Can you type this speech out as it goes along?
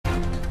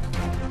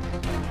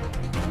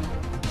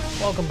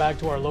Welcome back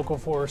to our Local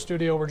 4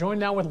 studio. We're joined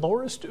now with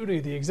Laura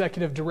Studi, the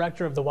Executive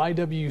Director of the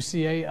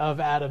YWCA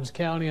of Adams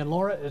County. And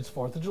Laura, it's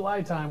 4th of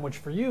July time, which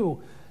for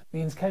you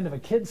means kind of a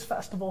kids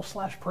festival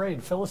 /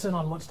 parade. Fill us in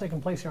on what's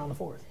taking place here on the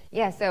 4th.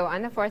 Yeah, so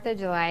on the 4th of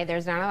July,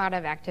 there's not a lot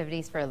of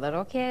activities for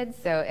little kids.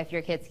 So if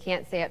your kids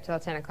can't stay up till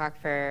 10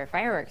 o'clock for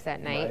fireworks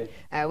at night,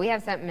 we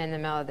have something in the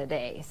middle of the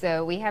day.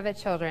 So we have a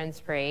children's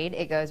parade.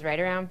 It goes right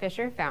around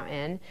Fisher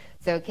Fountain.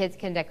 So kids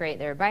can decorate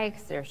their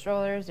bikes, their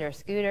strollers, their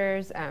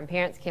scooters.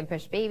 Parents can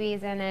push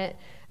babies in it.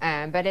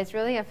 But it's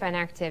really a fun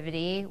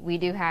activity. We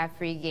do have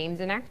free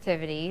games and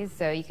activities,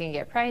 so you can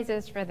get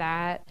prizes for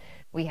that.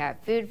 We have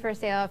food for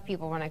sale if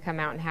people want to come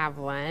out and have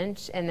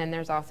lunch, and then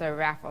there's also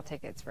raffle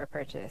tickets for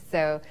purchase.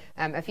 So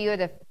a few of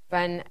the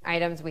fun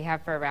items we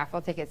have for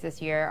raffle tickets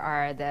this year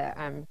are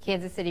the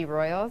Kansas City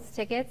Royals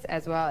tickets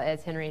as well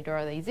as Henry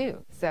Dorley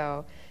Zoo.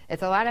 So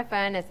it's a lot of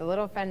fun. It's a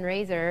little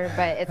fundraiser,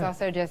 but it's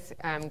also just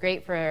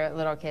great for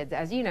little kids.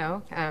 As you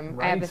know,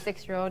 I have a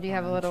 6-year-old. You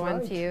have a little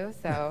one too.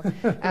 So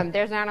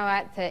there's not a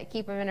lot to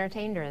keep them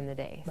entertained during the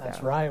day.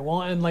 That's right.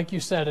 Well, and like you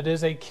said, it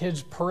is a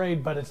kids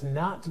parade, but it's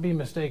not to be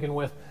mistaken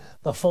with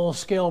the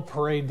full-scale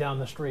parade down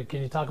the street.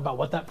 Can you talk about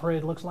what that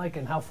parade looks like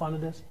and how fun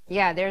it is?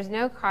 Yeah, there's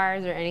no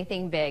cars or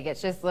anything big.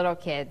 It's just little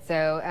kids.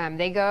 So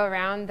they go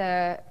around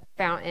the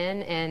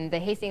fountain, and the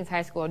Hastings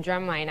High School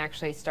drum line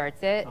actually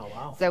starts it. Oh,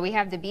 wow. So we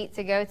have the beat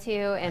to go to,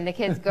 and the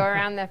kids go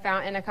around the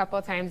fountain a couple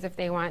times if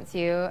they want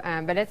to.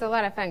 But it's a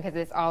lot of fun because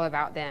it's all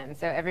about them.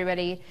 So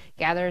everybody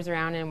gathers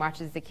around and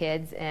watches the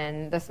kids,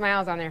 and the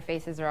smiles on their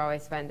faces are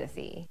always fun to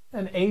see.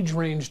 An age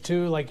range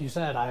too, like you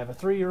said, I have a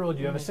 3-year-old,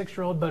 you have a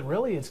 6-year-old, but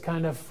really it's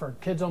kind of for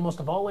kids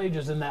almost of all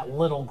ages in that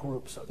little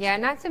group. So yeah,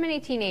 not so many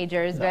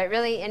teenagers, but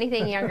really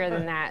anything younger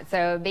than that.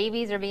 So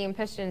babies are being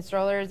pushed in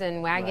strollers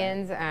and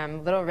wagons,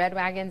 little red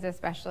wagons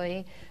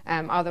especially,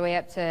 all the way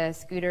up to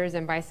scooters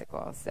and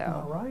bicycles. So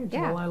all right,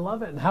 yeah. Well, I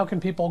love it. And how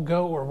can people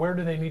go, or where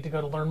do they need to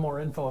go to learn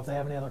more info if they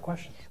have any other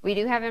questions? We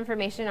do have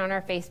information on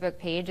our Facebook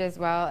page as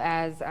well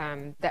as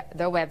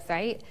the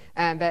website,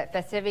 but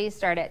festivities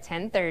start at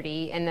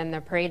 10:30, and then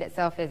the parade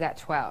itself is at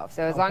 12.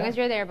 So as long as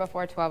you're there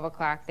before 12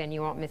 o'clock, then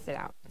you won't miss it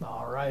out.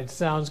 All right,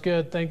 sounds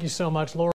good. Thank you so much, Laura.